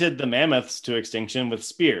we hunted the mammoths to extinction with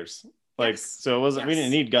spears. Like, so it wasn't, we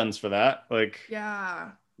didn't need guns for that. Like,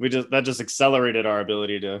 that just accelerated our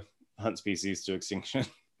ability to hunt species to extinction.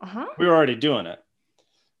 We were already doing it.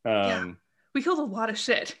 We killed a lot of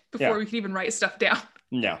shit before we could even write stuff down.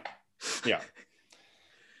 Yeah.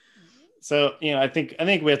 So, I think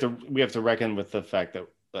we have to reckon with the fact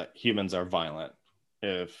that humans are violent.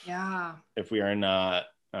 If we are not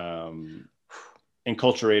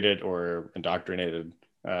enculturated or indoctrinated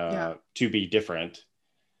to be different,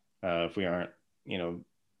 if we aren't,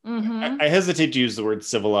 I hesitate to use the word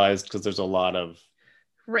civilized because there's a lot of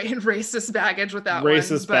racist baggage with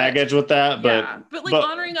that but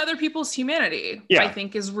honoring other people's humanity, I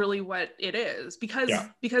think, is really what it is,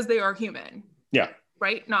 because they are human.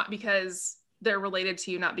 Right? Not because they're related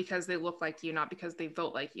to you, not because they look like you, not because they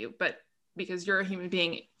vote like you, but because you're a human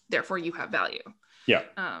being, therefore you have value.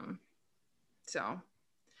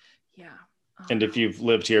 And if you've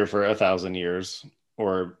lived here for 1,000 years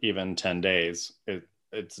or even 10 days,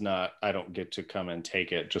 it's not, I don't get to come and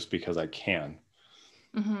take it just because I can.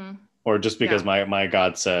 Or just because my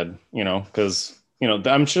God said, because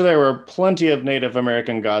I'm sure there were plenty of Native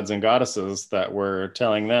American gods and goddesses that were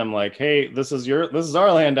telling them, like, hey, this is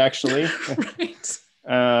our land, actually.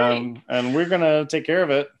 And we're gonna take care of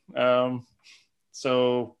it.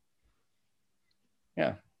 So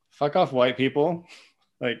fuck off, white people.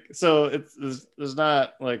 Like, so there's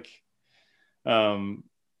not like,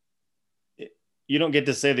 you don't get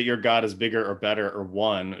to say that your God is bigger or better or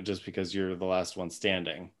one just because you're the last one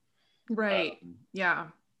standing. Right.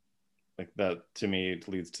 Like, that to me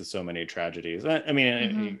leads to so many tragedies. I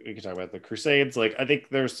mean, we can talk about the Crusades. Like, I think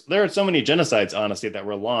there are so many genocides, honestly, that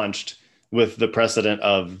were launched with the precedent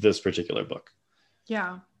of this particular book.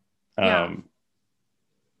 And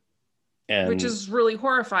which is really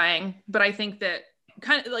horrifying. But I think that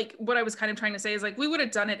kind of like what I was kind of trying to say is, like, we would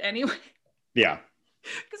have done it anyway.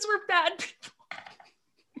 Because we're bad people.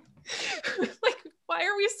 Like, why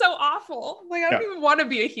are we so awful? Like, I don't even want to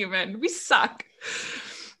be a human. We suck.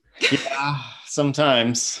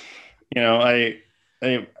 Sometimes, I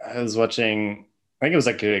was watching, I think it was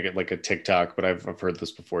like a TikTok, but I've heard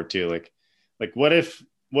this before too. Like what if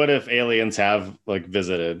aliens have like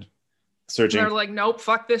visited, searching? And they're like, nope,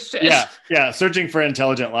 fuck this shit. Searching for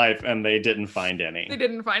intelligent life, and they didn't find any. They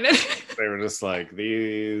didn't find it. They were just like,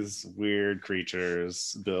 these weird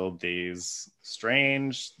creatures build these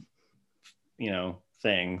strange,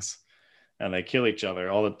 things, and they kill each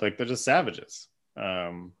other. They're just savages.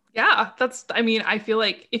 I feel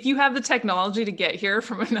like if you have the technology to get here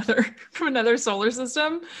from another solar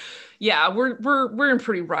system, we're in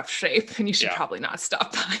pretty rough shape, and you should probably not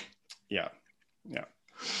stop by.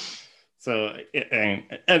 So, and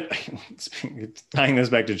tying this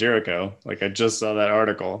back to Jericho, like, I just saw that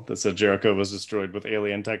article that said Jericho was destroyed with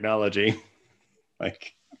alien technology.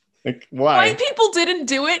 Like, Like, why? White people didn't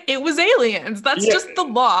do it. It was aliens. That's just the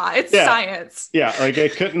law. It's science. Yeah, like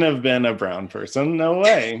it couldn't have been a brown person. No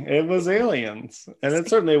way. It was aliens. And it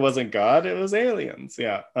certainly wasn't God. It was aliens.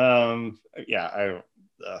 Yeah.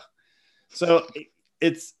 So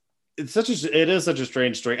it is such a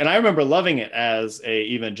strange story. And I remember loving it as a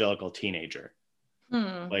evangelical teenager.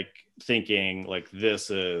 Like thinking like this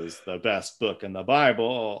is the best book in the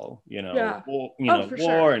Bible,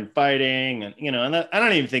 war and fighting, and and I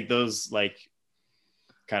don't even think those like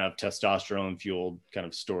kind of testosterone fueled kind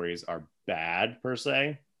of stories are bad per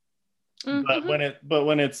se. But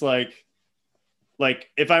when it's like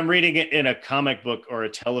if I'm reading it in a comic book or a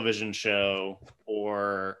television show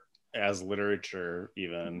or as literature,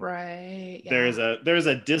 even right, there's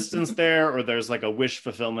a distance there, or there's like a wish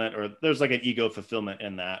fulfillment, or there's like an ego fulfillment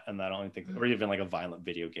in that, and I don't think, or even like a violent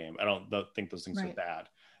video game. I don't think those things are bad.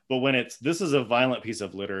 But when this is a violent piece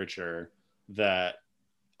of literature that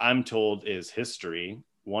I'm told is history,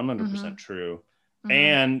 100% true,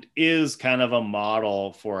 and is kind of a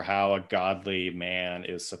model for how a godly man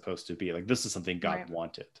is supposed to be. Like this is something God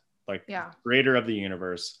wanted. Like creator of the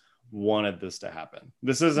universe wanted this to happen.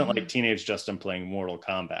 This isn't like teenage Justin playing Mortal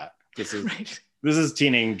Kombat. This is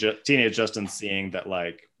teenage Justin seeing that,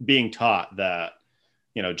 like being taught that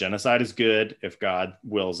genocide is good if God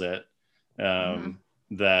wills it.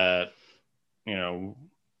 That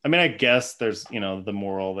I mean, I guess there's the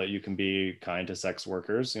moral that you can be kind to sex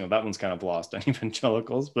workers. That one's kind of lost on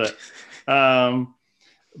evangelicals, but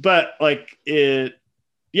like it.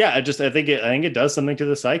 Yeah, I think it does something to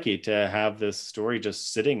the psyche to have this story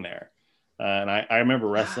just sitting there. And I remember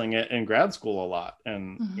wrestling it in grad school a lot,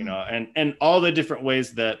 and and all the different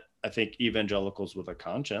ways that I think evangelicals with a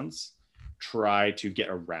conscience try to get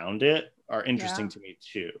around it are interesting to me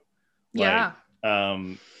too. One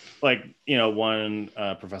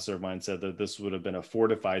professor of mine said that this would have been a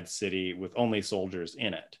fortified city with only soldiers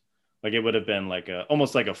in it. Like it would have been like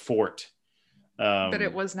almost like a fort. But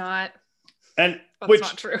it was not. And that's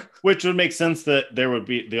not true. Which would make sense that there would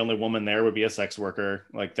be the only woman there would be a sex worker.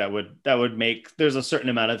 Like that would make, there's a certain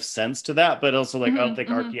amount of sense to that, but also like I don't think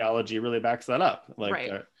archaeology really backs that up.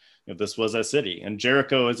 Like this was a city, and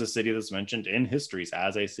Jericho is a city that's mentioned in histories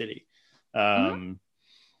as a city.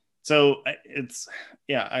 So it's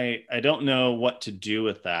I don't know what to do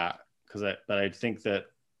with that, but I think that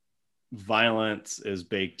violence is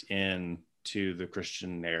baked in to the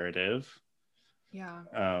Christian narrative.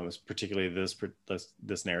 Particularly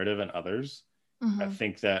this narrative and others. I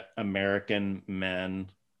think that American men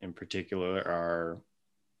in particular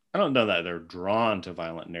I don't know that they're drawn to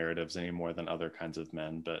violent narratives any more than other kinds of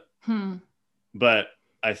men, but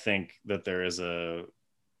I think that there is a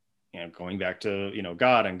going back to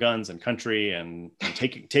God and guns and country and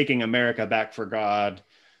taking America back for God.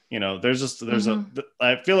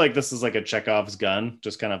 I feel like this is like a Chekhov's gun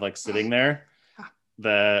just kind of like sitting there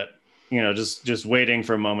that just waiting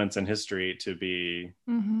for moments in history to be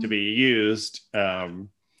used. And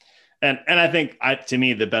I think to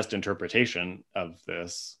me, the best interpretation of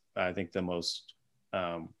this, I think the most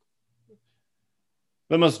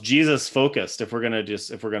Jesus focused, if we're gonna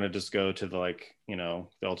just go to the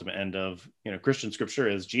the ultimate end of Christian scripture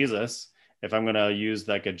is Jesus. If I'm gonna use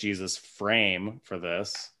like a Jesus frame for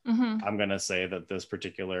this, I'm gonna say that this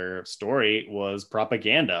particular story was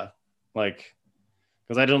propaganda,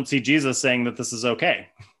 because I don't see Jesus saying that this is okay.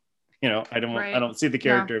 I don't see the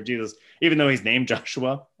character of Jesus, even though he's named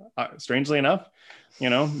Joshua. Strangely enough, we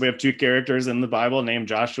have two characters in the Bible named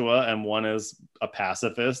Joshua, and one is a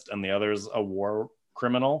pacifist and the other is a war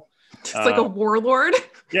criminal. It's like a warlord.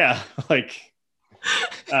 Yeah,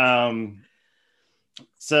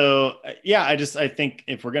 So I think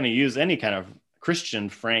if we're going to use any kind of Christian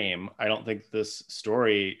frame, I don't think this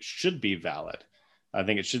story should be valid. I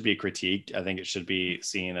think it should be critiqued. I think it should be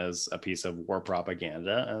seen as a piece of war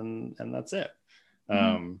propaganda, and that's it.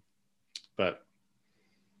 But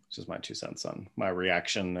it's just my 2 cents on my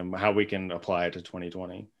reaction and how we can apply it to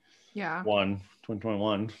 2020.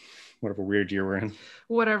 2021, whatever weird year we're in.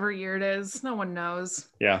 Whatever year it is, no one knows.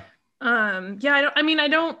 Yeah.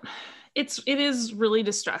 It is really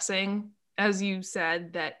distressing, as you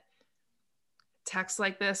said, that texts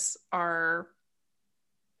like this are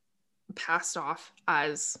passed off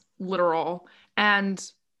as literal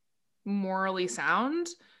and morally sound.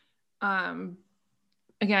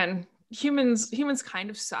 Again, humans kind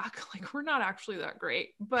of suck. Like, we're not actually that great,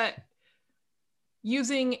 but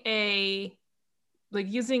using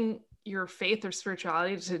your faith or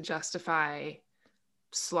spirituality to justify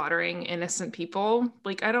slaughtering innocent people,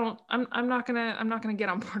 like, I'm not gonna get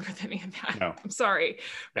on board with any of that. No. I'm sorry.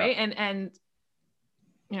 Right. Yeah. And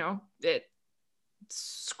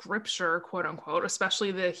scripture, quote unquote,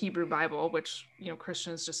 especially the Hebrew Bible, which,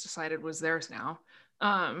 Christians just decided was theirs now,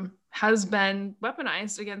 has been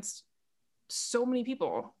weaponized against so many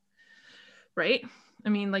people, right? I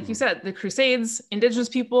mean, like you said, the Crusades, indigenous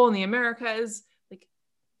people in the Americas, like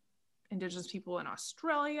indigenous people in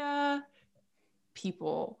Australia,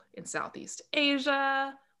 people in Southeast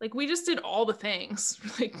Asia, like we just did all the things.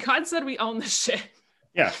 Like God said we own this shit.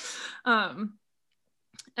 Yeah.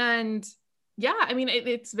 And yeah, I mean,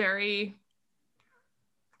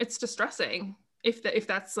 it's distressing if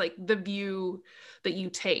that's like the view that you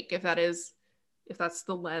take, if that's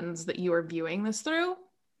the lens that you are viewing this through.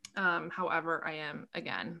 However, I am,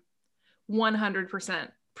 again,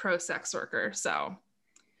 100% pro sex worker. So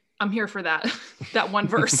I'm here for that one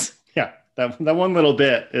verse. Yeah. That one little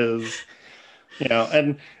bit is,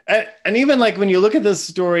 and even like when you look at this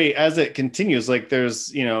story as it continues, like there's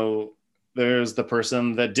the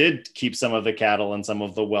person that did keep some of the cattle and some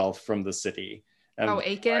of the wealth from the city. And,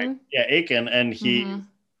 Achan? right? Yeah, Achan. And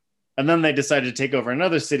and then they decided to take over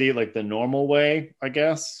another city like the normal way, I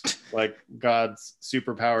guess. Like God's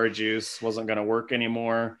superpower juice wasn't going to work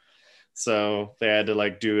anymore. So they had to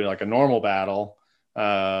like do like a normal battle.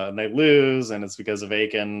 And they lose, and it's because of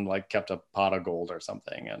Achan like kept a pot of gold or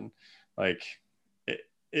something. And like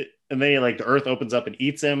and then like the earth opens up and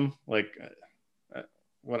eats him. Like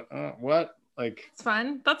what? Like it's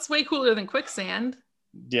fun. That's way cooler than quicksand.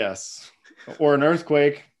 Yes. Or an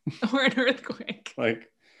earthquake. Or an earthquake. Like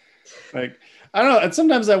I don't know. And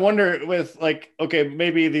sometimes I wonder with like, okay,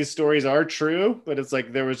 maybe these stories are true, but it's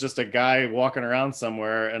like there was just a guy walking around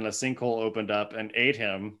somewhere and a sinkhole opened up and ate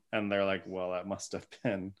him. And they're like, well, that must have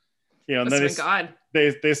been, and then God.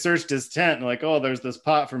 They searched his tent and like, oh, there's this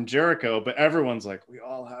pot from Jericho, but everyone's like, we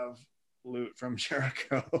all have loot from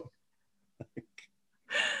Jericho.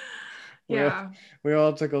 Yeah. We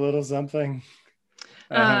all took a little something.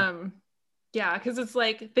 Yeah, because it's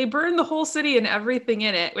like they burned the whole city and everything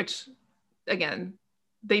in it, which again,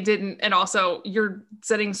 they didn't. And also you're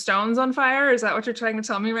setting stones on fire. Is that what you're trying to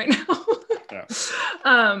tell me right now? Yeah.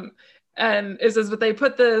 And it says, but they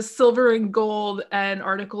put the silver and gold and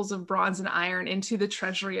articles of bronze and iron into the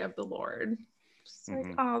treasury of the Lord. It's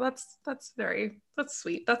like, oh, that's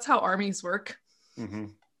sweet. That's how armies work. Mm-hmm.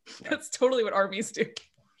 Yeah. That's totally what armies do.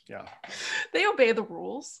 Yeah. They obey the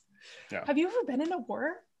rules. Yeah. Have you ever been in a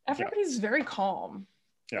war? Everybody's very calm,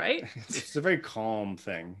 right? It's a very calm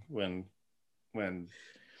thing when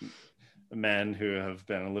men who have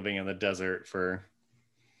been living in the desert for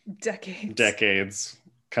decades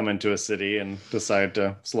come into a city and decide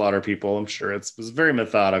to slaughter people. I'm sure it was very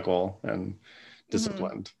methodical and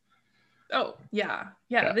disciplined. Oh, yeah.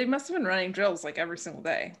 They must have been running drills like every single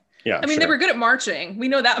day. Yeah, I mean, They were good at marching. We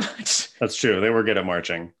know that much. That's true. They were good at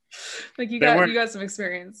marching. Like you got some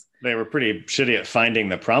experience. They were pretty shitty at finding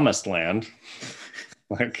the promised land.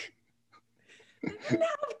 Like they didn't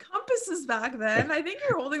have compasses back then. I think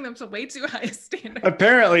you're holding them to way too high a standard.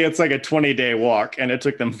 Apparently it's like a 20-day walk and it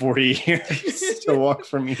took them 40 years to walk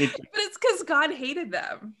from Egypt. But it's because God hated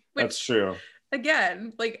them. That's true.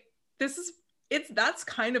 Again, like that's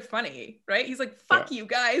kind of funny, right? He's like, fuck you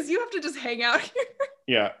guys. You have to just hang out here.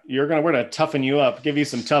 Yeah, we're gonna toughen you up, give you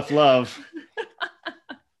some tough love.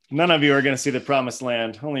 None of you are going to see the promised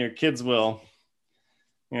land. Only your kids will.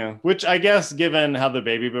 Yeah, which I guess, given how the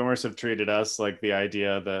baby boomers have treated us, like the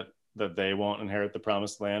idea that they won't inherit the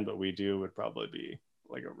promised land, but we do, would probably be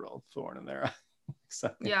like a real thorn in their eye.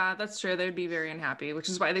 So, yeah, that's true. They'd be very unhappy, which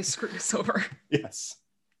is why they screwed us over. Yes.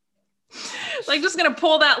 Like just going to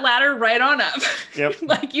pull that ladder right on up. Yep.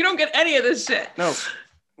 Like you don't get any of this shit. No,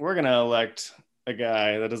 we're going to elect a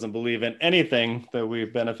guy that doesn't believe in anything that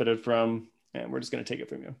we've benefited from. And we're just going to take it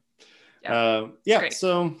from you. Yeah.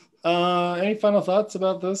 So any final thoughts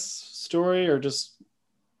about this story or just?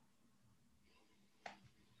 I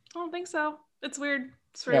don't think so. It's weird.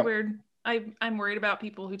 It's very weird. I'm worried about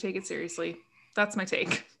people who take it seriously. That's my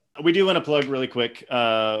take. We do want to plug really quick.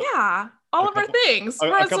 All of our things.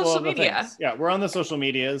 We're on social media. Yeah, we're on the social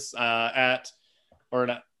medias at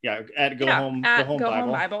Go Home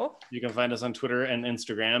Bible. You can find us on Twitter and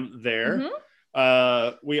Instagram there. Mm-hmm.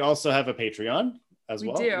 We also have a Patreon as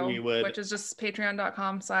well. We do, which is just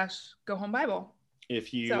patreon.com/GoHomeBible.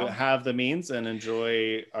 If you have the means and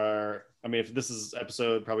enjoy if this is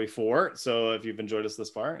episode probably 4, so if you've enjoyed us this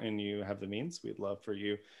far and you have the means, we'd love for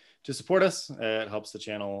you to support us. It helps the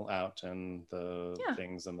channel out and the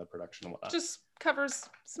things and the production and whatnot. Just covers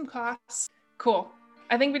some costs. Cool.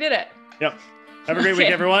 I think we did it. Yep. Have a great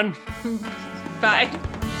week, everyone. Bye.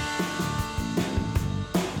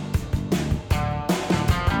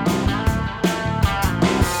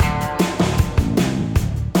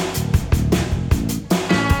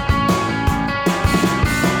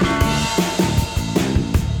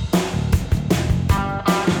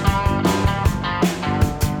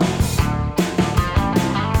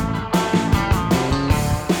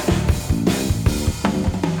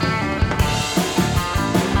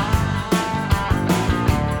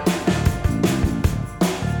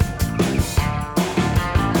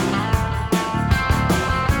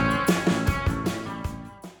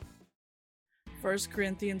 1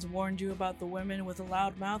 Corinthians warned you about the women with a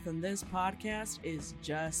loud mouth, and this podcast is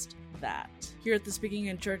just that. Here at the Speaking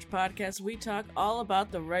in Church podcast, we talk all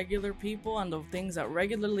about the regular people and the things that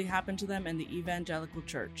regularly happen to them in the evangelical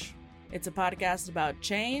church. It's a podcast about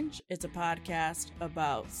change, it's a podcast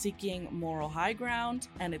about seeking moral high ground,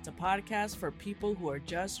 and it's a podcast for people who are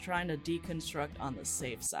just trying to deconstruct on the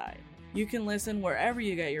safe side. You can listen wherever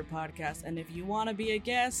you get your podcast, and if you want to be a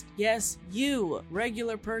guest, yes, you,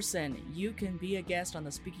 regular person, you can be a guest on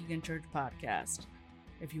the Speaking in Church podcast.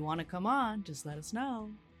 If you want to come on, just let us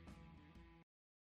know.